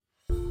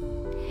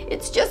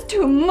It's just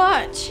too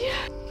much.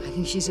 I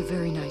think she's a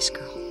very nice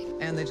girl.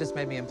 And they just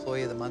made me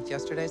Employee of the Month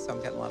yesterday, so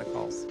I'm getting a lot of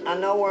calls. I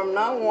know where I'm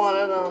not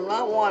wanted, and I'm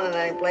not wanted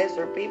any place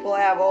where people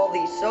have all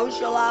these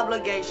social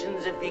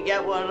obligations, if you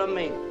get what I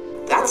mean.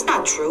 That's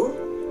not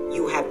true.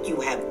 You have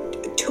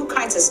two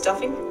kinds of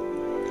stuffing.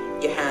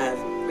 You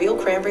have real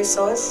cranberry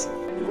sauce.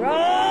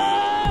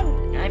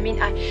 Run! I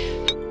mean, I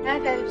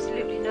have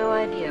absolutely no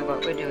idea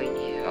what we're doing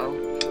here, or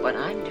what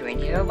I'm doing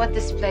here, or what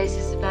this place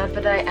is about,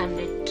 but I am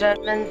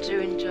determined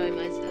to enjoy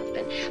myself,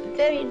 and I'm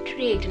very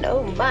intrigued, and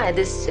oh my,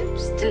 this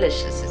soup's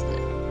delicious, isn't it?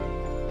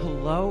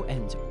 Hello,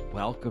 and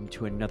welcome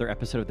to another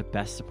episode of the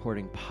Best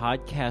Supporting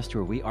Podcast,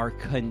 where we are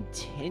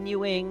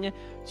continuing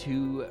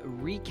to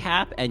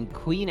recap and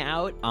queen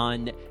out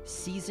on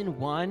Season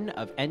 1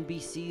 of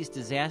NBC's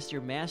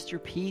disaster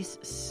masterpiece,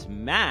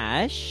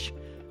 Smash.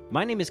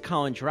 My name is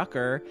Colin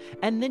Drucker,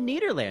 and the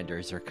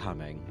Nederlanders are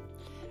coming.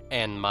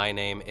 And my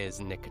name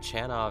is Nick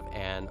Kachanov,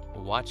 and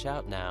watch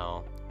out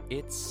now,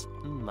 it's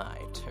my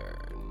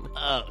turn.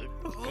 Oh,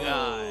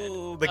 God.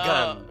 Ooh, the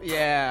gun.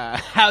 Yeah.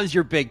 How's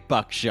your big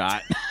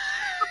buckshot?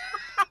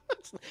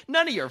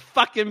 None of your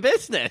fucking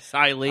business,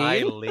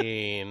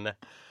 Eileen.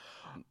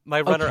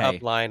 My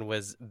runner-up line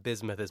was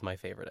Bismuth is my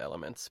favorite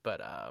element,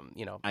 but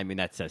I mean,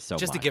 that says so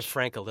just much. to give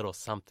Frank a little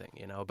something,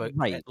 But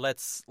right.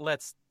 let's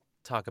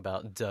talk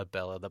about the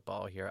Belle of the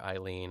Ball here,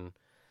 Eileen,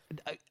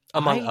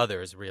 among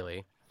others,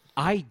 really.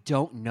 I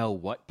don't know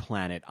what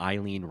planet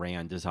Eileen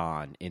Rand is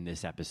on in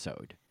this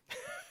episode.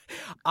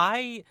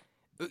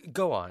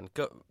 Go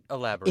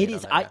elaborate. It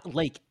is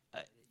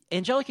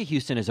Angelica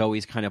Houston has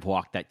always kind of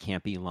walked that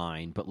campy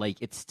line, but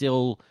it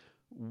still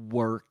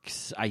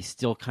works. I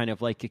still kind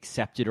of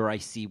accept it, or I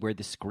see where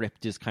the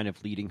script is kind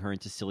of leading her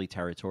into silly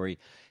territory.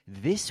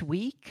 This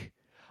week,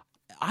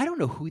 I don't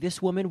know who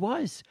this woman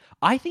was.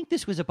 I think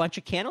this was a bunch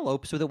of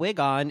cantaloupes with a wig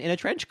on in a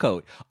trench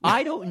coat.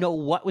 I don't know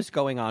what was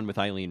going on with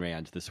Eileen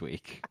Rand this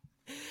week.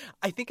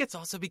 I think it's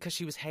also because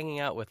she was hanging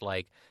out with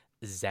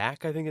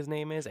Zach, I think his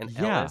name is, and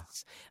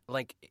Ellis.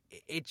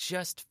 It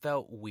just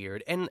felt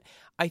weird. And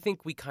I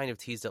think we kind of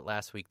teased it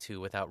last week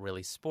too without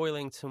really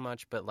spoiling too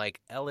much, but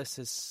Ellis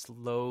is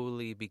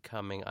slowly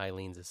becoming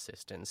Eileen's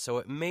assistant. So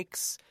it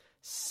makes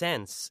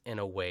sense in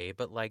a way,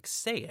 but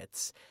say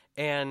it.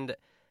 And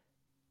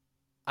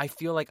I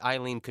feel like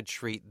Eileen could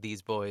treat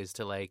these boys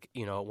to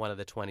one of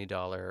the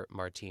 $20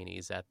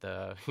 martinis at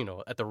the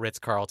at the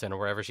Ritz-Carlton or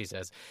wherever she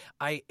says.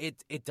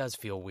 It does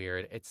feel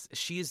weird.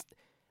 She's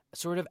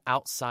sort of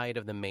outside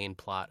of the main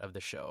plot of the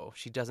show.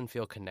 She doesn't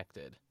feel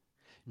connected.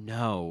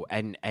 No,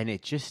 and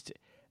it just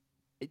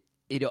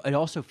it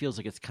also feels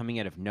like it's coming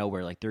out of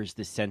nowhere. There's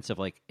this sense of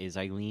is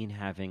Eileen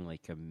having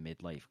a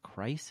midlife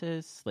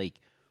crisis?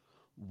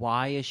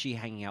 Why is she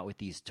hanging out with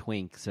these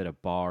twinks at a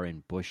bar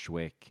in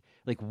Bushwick?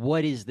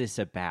 What is this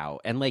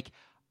about? And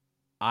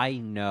I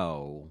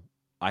know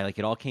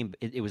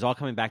it was all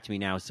coming back to me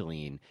now,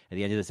 Celine. At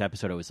the end of this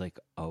episode, I was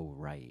oh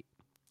right,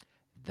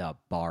 the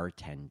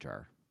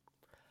bartender.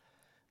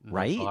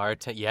 Right?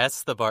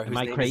 Yes, the bar. Am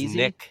I crazy? Is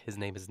Nick. His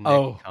name is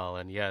Nick,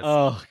 Colin. Yes.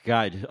 Oh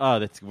God. Oh,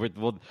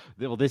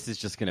 this is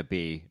just going to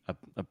be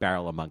a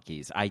barrel of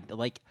monkeys.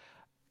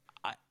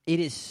 It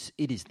is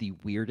the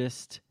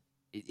weirdest.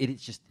 It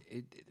is just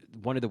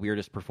one of the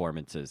weirdest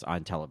performances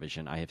on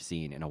television I have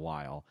seen in a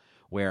while.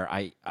 Where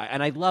I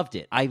loved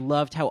it. I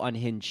loved how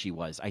unhinged she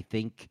was. I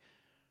think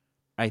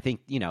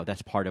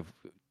that's part of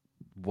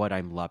what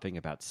I'm loving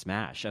about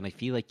Smash. And I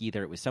feel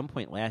either it was some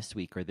point last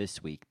week or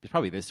this week,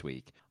 probably this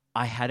week,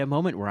 I had a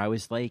moment where I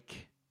was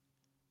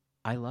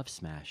I love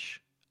Smash.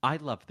 I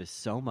love this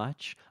so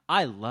much.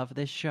 I love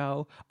this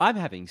show. I'm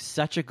having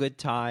such a good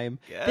time.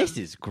 Yes. This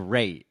is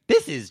great.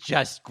 This is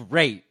just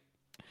great.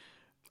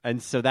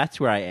 And so that's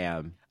where I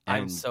am.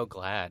 I'm so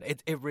glad.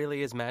 It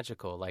really is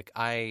magical.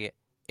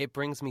 It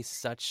brings me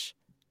such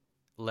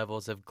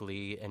levels of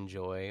glee and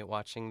joy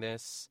watching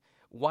this,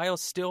 while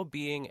still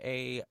being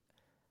a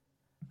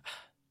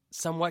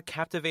somewhat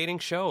captivating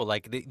show.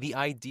 The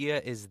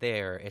idea is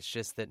there. It's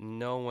just that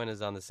no one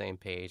is on the same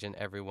page, and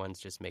everyone's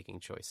just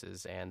making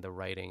choices, and the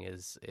writing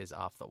is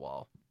off the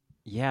wall.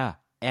 Yeah,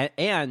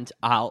 and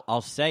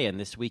I'll say, and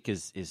this week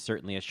is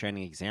certainly a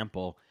shining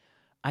example.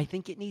 I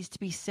think it needs to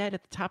be said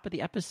at the top of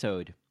the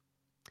episode.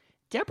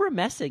 Deborah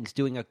Messing's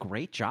doing a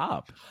great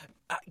job.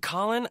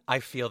 Colin, I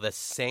feel the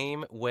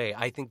same way.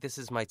 I think this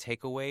is my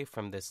takeaway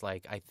from this, I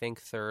think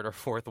third or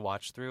fourth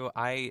watch through.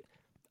 I'm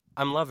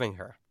loving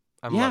her.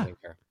 I'm loving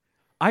her.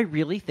 I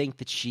really think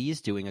that she is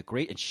doing a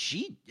great, and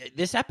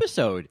this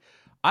episode,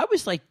 I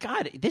was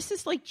God, this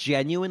is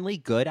genuinely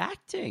good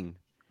acting.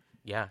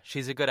 Yeah,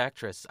 she's a good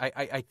actress.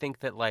 I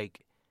think that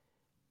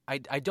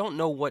I don't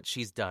know what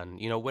she's done.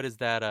 What is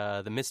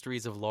that? The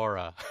Mysteries of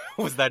Laura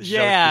was that show?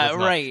 Yeah,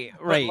 right.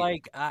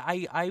 But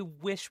I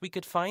wish we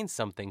could find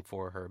something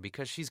for her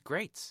because she's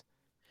great.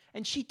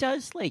 And she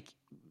does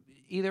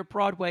either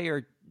Broadway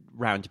or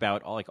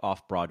roundabout,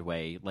 off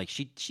Broadway.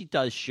 She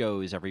does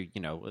shows every.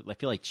 I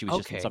feel like she was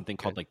just in something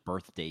called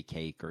Birthday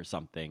Cake or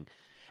something.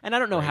 And I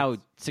don't know how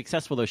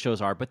successful those shows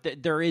are, but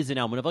there is an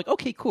element of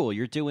okay, cool,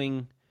 you're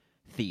doing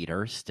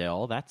theater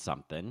still. That's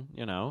something,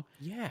 you know.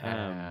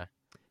 Yeah.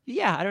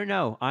 Yeah, I don't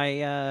know.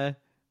 I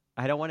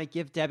don't want to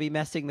give Debbie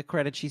Messing the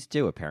credit she's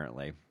due,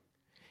 apparently.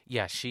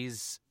 Yeah,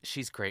 she's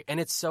great. And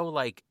it's so,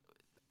 like,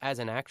 as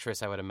an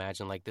actress, I would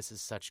imagine, like, this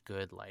is such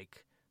good,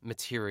 like,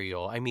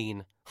 material. I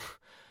mean,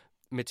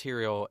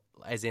 material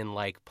as in,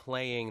 like,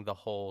 playing the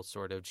whole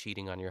sort of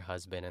cheating on your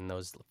husband and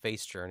those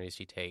face journeys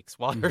she takes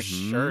while her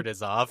shirt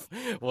is off.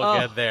 We'll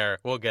get there.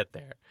 We'll get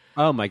there.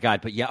 Oh, my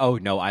God. But, yeah,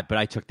 but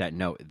I took that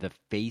note. The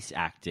face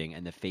acting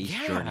and the face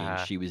journey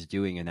she was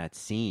doing in that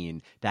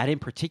scene, that in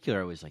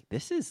particular, I was like,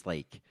 this is,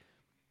 like...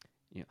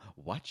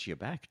 watch your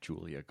back,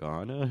 Julia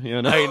Garner.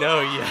 You know? I know,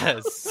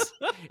 yes.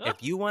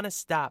 If you want to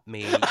stop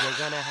me, you're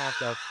going to have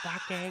to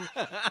fucking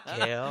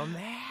kill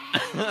me.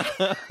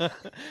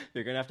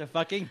 You're going to have to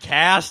fucking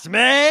cast me.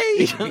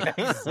 Yeah,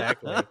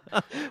 exactly.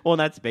 Well,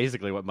 that's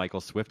basically what Michael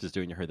Swift is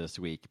doing to her this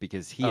week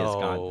because he has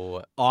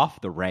gone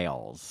off the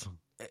rails.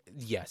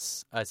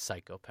 Yes, a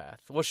psychopath.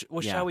 Well,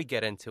 shall we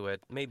get into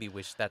it? Maybe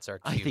that's our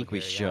cue. I think we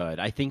here, should.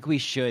 Yeah. I think we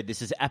should.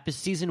 This is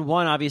season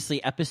 1,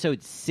 obviously,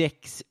 episode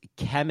 6,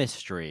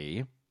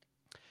 Chemistry.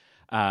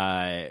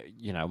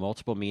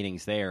 Multiple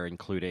meanings there,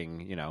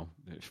 including,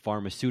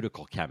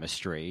 pharmaceutical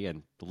chemistry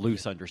and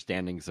loose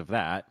understandings of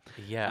that.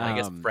 Yeah, I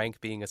guess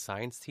Frank being a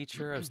science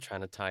teacher, I was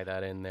trying to tie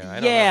that in there. I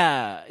don't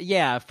know.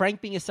 Yeah.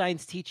 Frank being a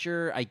science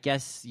teacher, I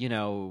guess,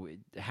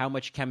 how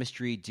much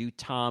chemistry do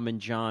Tom and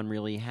John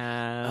really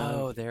have?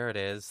 Oh, there it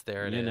is.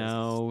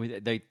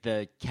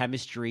 The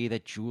chemistry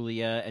that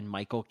Julia and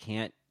Michael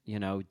can't,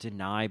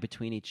 deny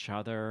between each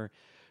other.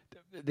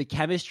 The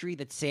chemistry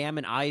that Sam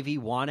and Ivy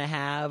want to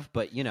have,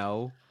 but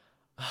I'm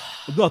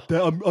not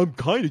that. I'm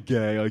kind of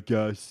gay, I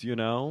guess.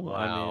 Wow.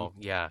 I mean,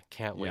 yeah,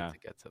 can't wait to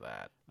get to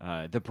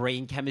that. The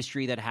brain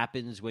chemistry that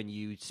happens when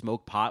you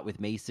smoke pot with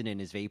Mason and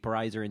his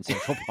vaporizer in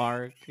Central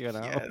Park.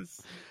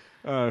 Yes.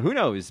 Who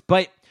knows?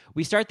 But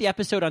we start the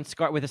episode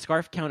with a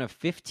scarf count of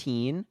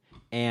 15,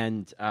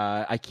 and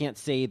I can't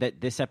say that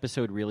this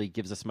episode really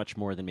gives us much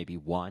more than maybe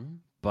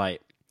 1,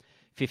 but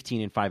 15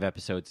 in 5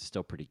 episodes is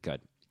still pretty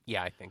good.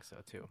 Yeah, I think so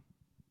too.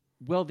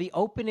 Well, the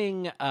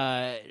opening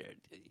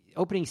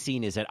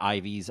scene is at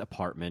Ivy's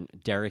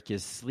apartment. Derek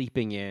is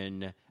sleeping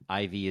in.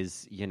 Ivy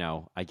is,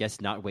 I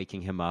guess not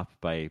waking him up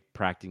by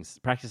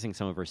practicing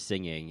some of her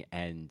singing,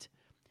 and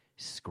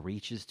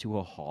screeches to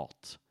a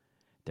halt.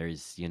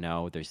 There's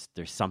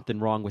something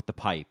wrong with the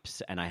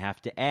pipes, and I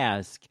have to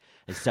ask,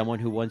 as someone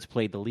who once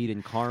played the lead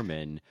in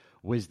Carmen,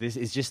 is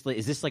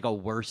this like a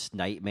worst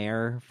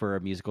nightmare for a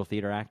musical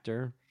theater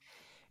actor?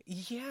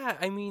 Yeah,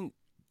 I mean.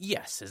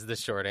 Yes, is the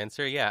short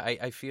answer. Yeah,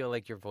 I feel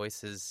like your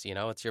voice is,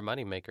 it's your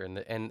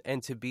moneymaker.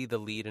 And to be the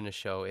lead in a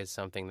show is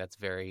something that's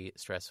very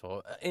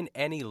stressful in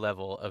any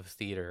level of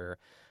theater.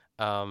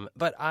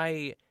 But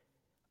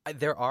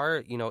there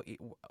are,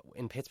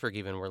 in Pittsburgh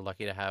even, we're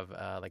lucky to have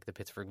like the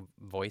Pittsburgh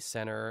Voice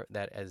Center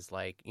that is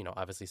like,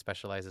 obviously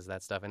specializes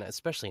that stuff. And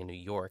especially in New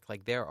York,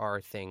 like there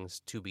are things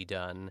to be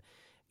done.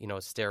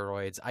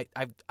 Steroids.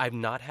 I've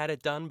not had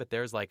it done, but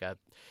there's like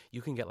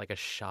you can get like a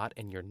shot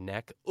in your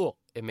neck. Oh,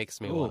 it makes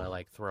me want to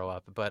like throw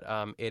up. But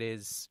it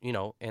is,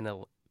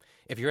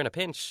 if you're in a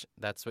pinch,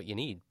 that's what you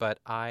need. But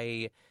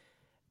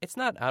it's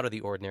not out of the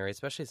ordinary,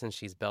 especially since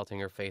she's belting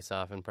her face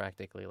off in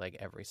practically like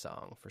every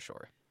song for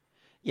sure.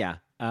 Yeah,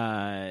 but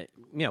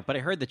I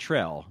heard the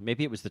trill.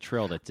 Maybe it was the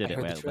trill that did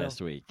it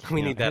last week.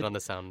 We need that on the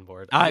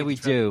soundboard. We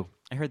do.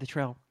 I heard the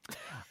trill.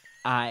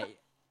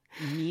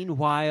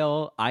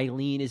 Meanwhile,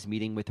 Eileen is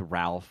meeting with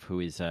Ralph,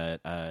 who is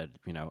a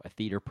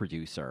theater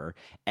producer,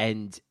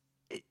 and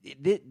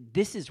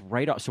this is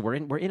right off. So we're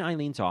in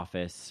Eileen's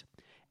office,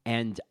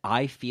 and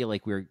I feel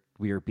like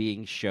we're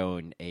being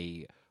shown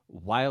a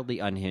wildly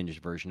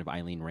unhinged version of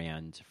Eileen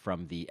Rand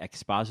from the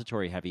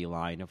expository heavy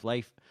line of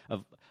life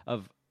of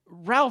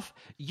Ralph.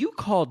 You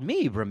called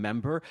me,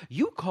 remember?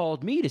 You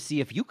called me to see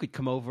if you could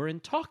come over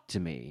and talk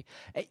to me.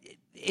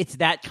 It's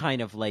that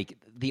kind of like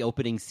the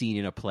opening scene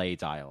in a play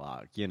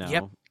dialogue,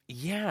 Yep.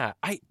 Yeah.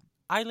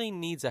 Eileen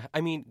needs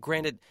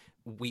granted,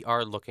 we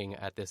are looking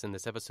at this in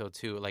this episode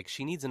too. Like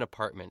she needs an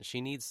apartment.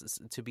 She needs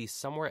to be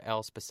somewhere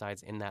else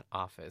besides in that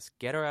office.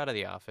 Get her out of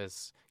the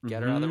office.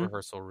 Get her out of the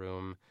rehearsal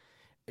room.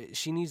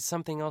 She needs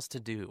something else to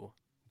do.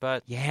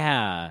 But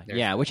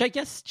which I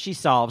guess she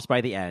solves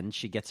by the end.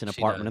 She gets an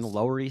apartment on the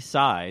Lower East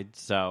Side,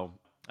 so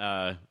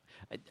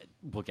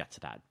we'll get to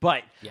that.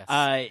 But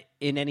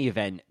in any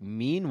event,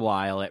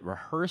 meanwhile at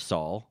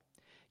rehearsal,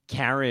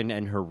 Karen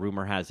and her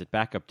rumor has it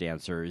backup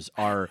dancers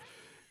are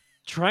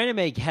trying to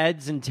make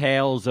heads and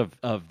tails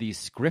of these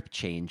script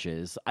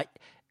changes.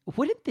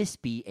 Wouldn't this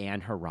be Ann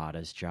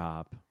Harada's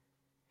job?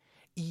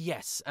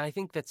 Yes, I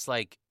think that's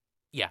like,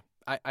 yeah.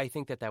 I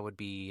think there would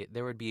be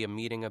a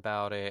meeting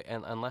about it,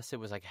 and unless it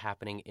was like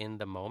happening in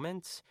the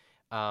moment.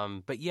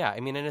 But yeah,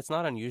 and it's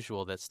not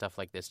unusual that stuff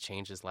like this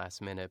changes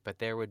last minute. But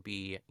there would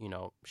be,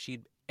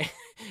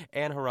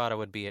 Ann Harada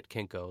would be at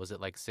Kinko's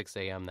at like 6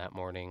 a.m. that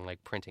morning,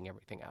 like printing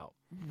everything out.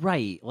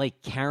 Right,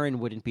 like Karen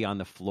wouldn't be on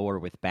the floor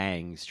with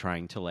bangs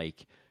trying to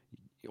like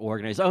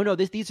organize. Oh no,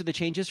 these are the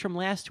changes from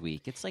last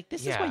week. It's like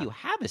this is why Yeah. you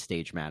have a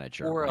stage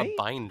manager, Or right? a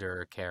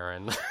binder,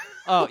 Karen.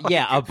 Oh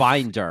yeah, a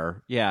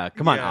binder. Yeah,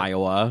 come on, Yeah.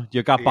 Iowa.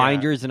 You got Yeah.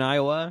 binders in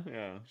Iowa?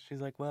 Yeah. She's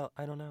like, well,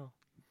 I don't know.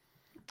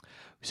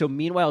 So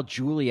meanwhile,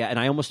 Julia and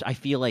I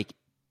feel like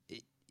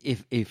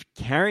if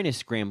Karen is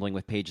scrambling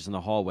with pages in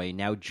the hallway,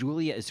 now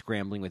Julia is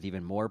scrambling with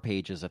even more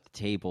pages at the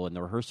table in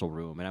the rehearsal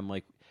room, and I'm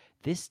like,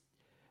 this.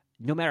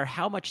 No matter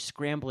how much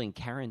scrambling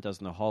Karen does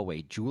in the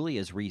hallway, Julia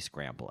is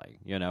re-scrambling.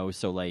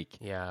 So like,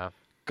 Yeah.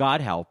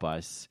 God help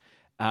us.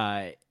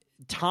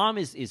 Tom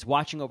is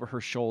watching over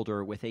her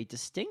shoulder with a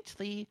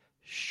distinctly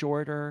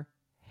shorter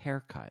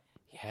haircut.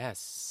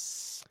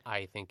 Yes.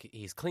 I think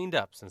he's cleaned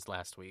up since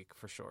last week,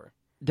 for sure.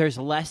 There's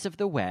less of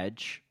the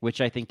wedge,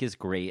 which I think is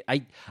great.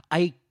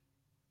 I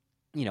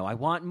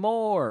want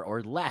more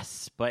or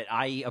less, but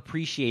I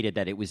appreciated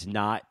that it was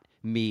not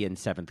me in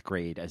 7th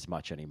grade as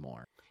much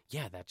anymore.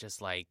 Yeah, that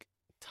just like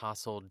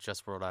tousled,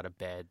 just rolled out of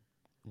bed,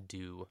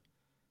 do.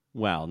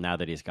 Well, now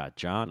that he's got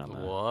John on the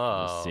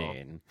Whoa.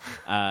 scene.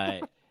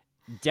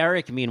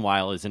 Derek,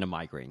 meanwhile, is in a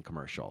migraine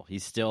commercial.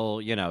 He's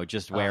still,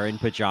 just wearing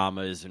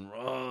pajamas and,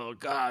 oh,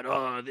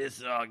 God, this,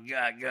 God.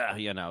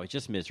 It's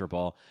just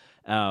miserable.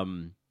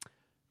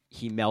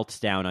 He melts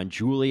down on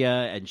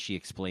Julia, and she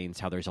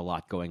explains how there's a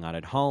lot going on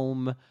at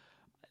home,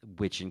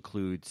 which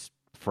includes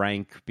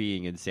Frank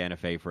being in Santa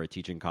Fe for a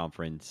teaching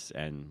conference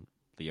and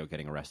Leo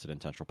getting arrested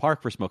in Central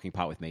Park for smoking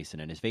pot with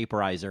Mason and his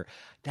vaporizer.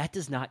 That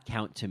does not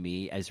count to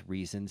me as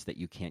reasons that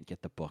you can't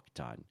get the book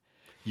done.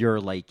 Your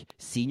like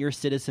senior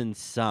citizen's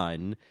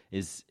son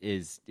is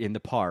in the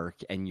park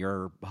and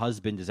your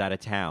husband is out of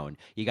town.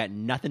 You got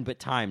nothing but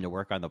time to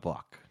work on the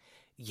book.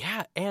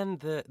 Yeah, and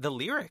the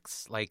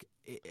lyrics, like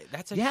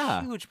that's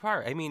a huge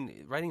part. I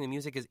mean, writing the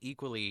music is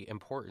equally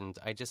important.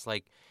 I just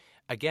like,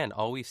 again,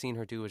 all we've seen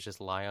her do is just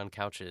lie on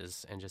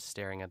couches and just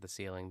staring at the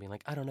ceiling, being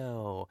like, I don't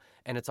know,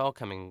 and it's all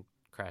coming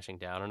crashing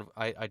down.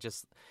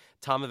 And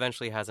Tom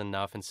eventually has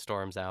enough and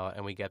storms out,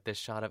 and we get this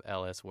shot of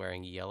Ellis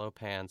wearing yellow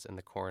pants in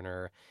the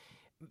corner.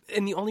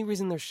 And the only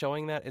reason they're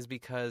showing that is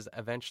because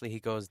eventually he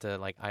goes to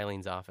like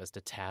Eileen's office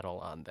to tattle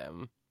on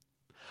them.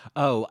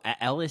 Oh,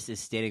 Ellis is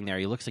standing there.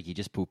 He looks like he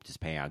just pooped his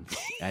pants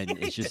and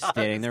is just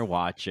standing there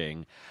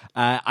watching.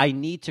 I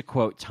need to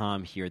quote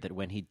Tom here that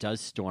when he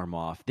does storm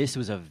off, this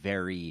was a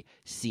very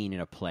scene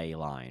in a play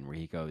line where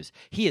he goes,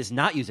 he is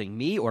not using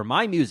me or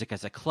my music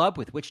as a club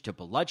with which to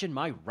bludgeon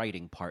my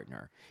writing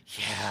partner.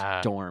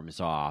 Yeah.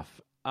 Storms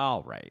off.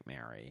 All right,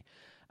 Mary.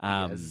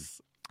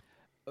 Yes.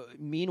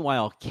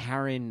 Meanwhile,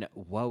 Karen,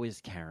 woe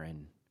is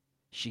Karen.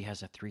 She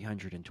has a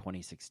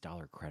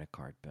 $326 credit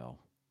card bill.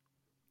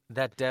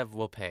 That Dev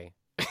will pay.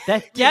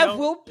 That Dev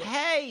will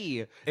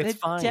pay. It's that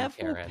fine, Dev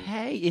Karen. will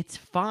pay. It's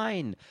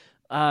fine.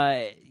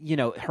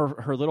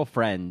 Her little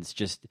friends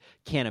just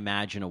can't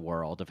imagine a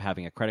world of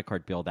having a credit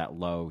card bill that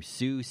low.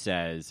 Sue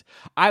says,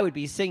 I would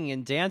be singing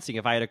and dancing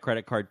if I had a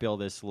credit card bill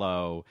this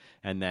low.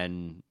 And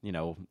then,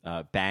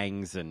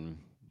 Bangs and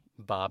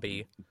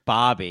Bobby,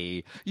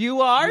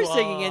 you are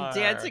singing and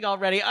dancing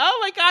already. Oh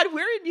my God,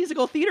 we're in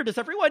musical theater. Does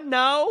everyone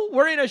know?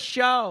 We're in a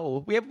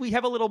show. We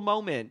have a little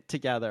moment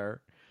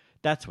together.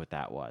 That's what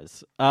that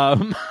was.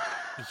 Yeah,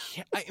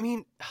 I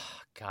mean,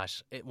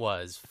 gosh, it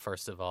was,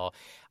 first of all.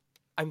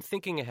 I'm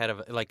thinking ahead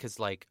of, because,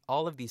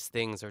 all of these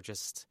things are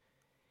just...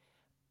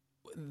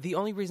 The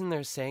only reason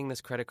they're saying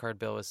this credit card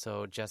bill is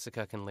so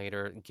Jessica can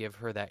later give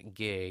her that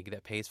gig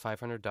that pays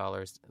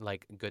 $500,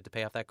 good to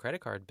pay off that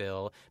credit card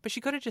bill. But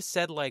she could have just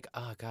said,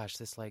 oh, gosh,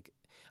 this,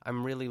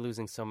 I'm really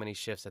losing so many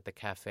shifts at the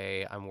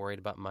cafe. I'm worried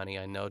about money.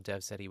 I know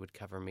Dev said he would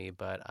cover me,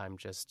 but I'm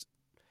just...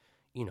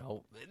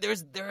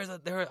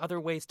 there are other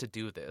ways to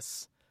do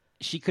this.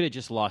 She could have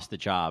just lost the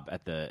job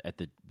at the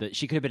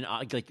she could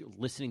have been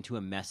listening to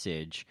a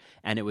message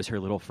and it was her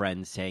little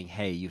friend saying,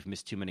 hey, you've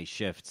missed too many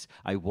shifts.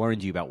 I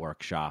warned you about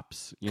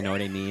workshops. You know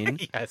what I mean?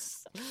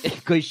 Yes.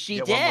 Because she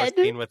did. One more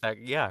scene with that,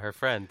 her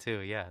friend too.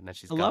 Yeah. And then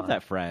she's I gone. love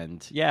that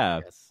friend.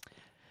 Yeah.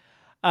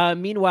 Yes.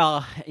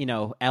 Meanwhile,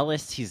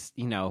 Ellis, he's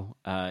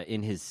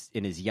in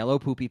his yellow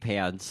poopy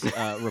pants,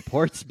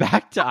 reports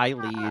back to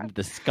Eileen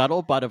the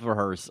scuttlebutt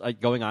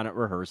of going on at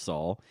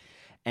rehearsal,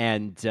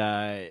 and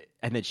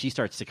then she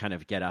starts to kind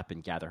of get up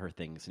and gather her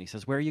things, and he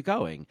says, "Where are you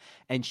going?"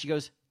 And she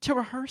goes, "To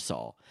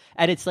rehearsal,"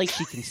 and it's like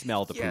she can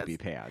smell the poopy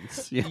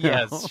pants.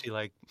 Yes, she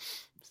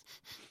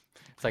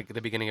it's like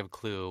the beginning of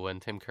Clue when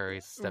Tim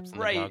Curry steps in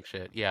the dog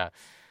shit. Yeah.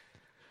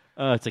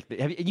 It's like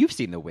you've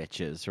seen The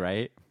Witches,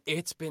 right?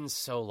 It's been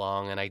so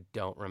long, and I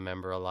don't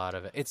remember a lot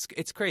of it.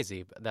 It's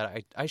crazy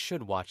that I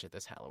should watch it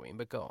this Halloween,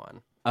 but go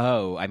on.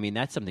 Oh, I mean,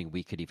 that's something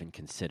we could even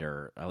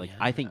consider.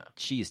 I think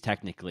she is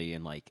technically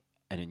in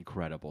an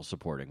incredible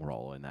supporting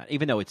role in that,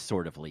 even though it's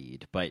sort of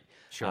lead. But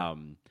sure.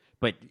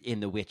 But in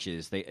The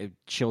Witches,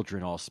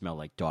 children all smell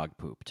like dog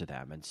poop to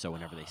them, and so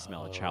whenever they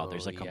smell a child,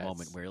 there's a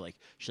moment where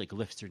she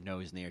lifts her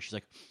nose in the air. She's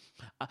like,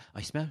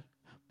 "I smell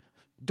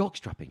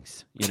dog's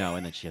droppings,"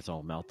 and then she has a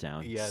whole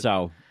meltdown. Yes.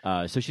 So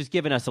she's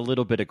given us a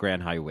little bit of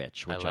Grand High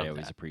Witch, which I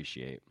always that.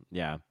 appreciate.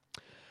 Yeah.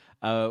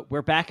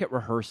 We're back at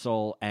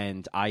rehearsal,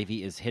 and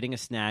Ivy is hitting a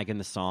snag in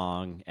the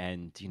song,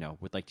 and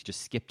would like to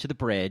just skip to the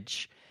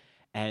bridge.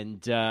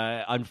 And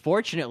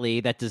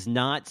unfortunately, that does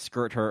not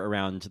skirt her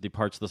around the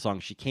parts of the song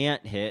she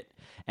can't hit,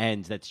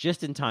 and that's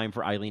just in time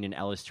for Eileen and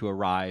Ellis to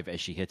arrive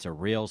as she hits a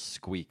real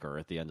squeaker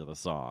at the end of the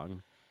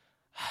song.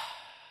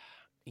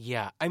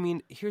 Yeah, I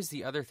mean, here's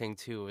the other thing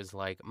too: is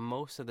like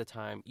most of the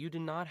time, you do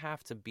not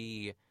have to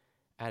be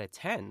at a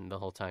 10 the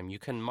whole time. You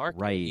can mark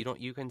it.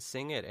 You can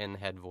sing it in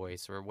head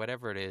voice or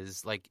whatever it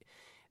is. Like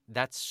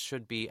that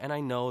should be. And I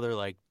know they're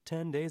like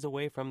 10 days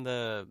away from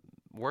the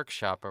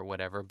workshop or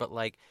whatever, but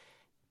like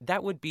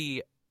that would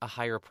be a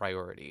higher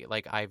priority.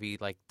 Like Ivy,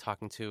 like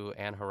talking to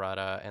Ann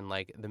Harada and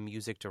like the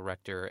music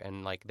director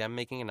and like them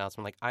making an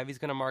announcement like Ivy's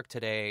gonna mark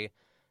today,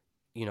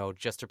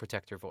 just to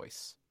protect her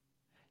voice.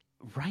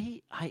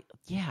 Right?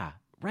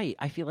 Right.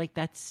 I feel like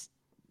that's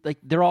like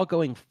they're all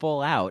going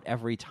full out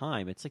every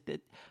time. It's like that.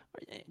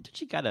 Don't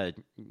you gotta,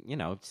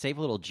 save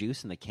a little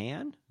juice in the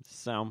can?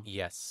 So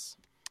yes.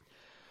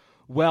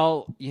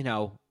 Well,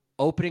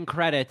 opening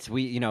credits.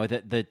 We,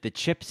 the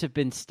chips have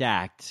been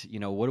stacked.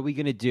 What are we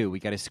gonna do? We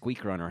got a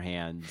squeaker on our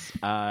hands.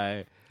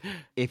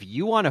 If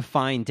you want to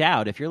find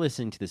out, if you're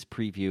listening to this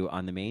preview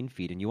on the main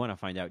feed and you want to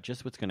find out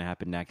just what's going to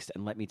happen next,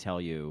 and let me tell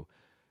you,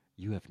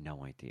 you have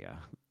no idea.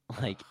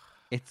 Like.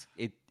 It's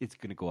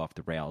going to go off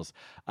the rails.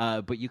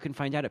 But you can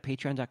find out at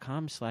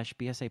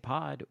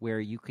patreon.com/BSApod, where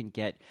you can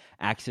get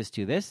access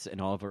to this and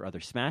all of our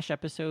other Smash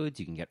episodes.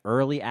 You can get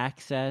early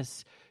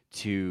access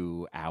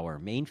to our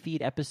main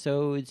feed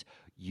episodes.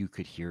 You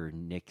could hear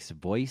Nick's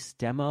voice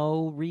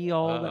demo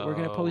reel that we're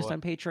going to post on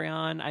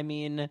Patreon. I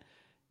mean,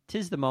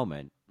 'tis the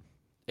moment.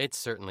 It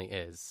certainly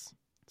is.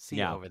 See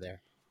you over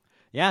there.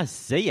 Yeah,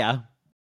 see ya.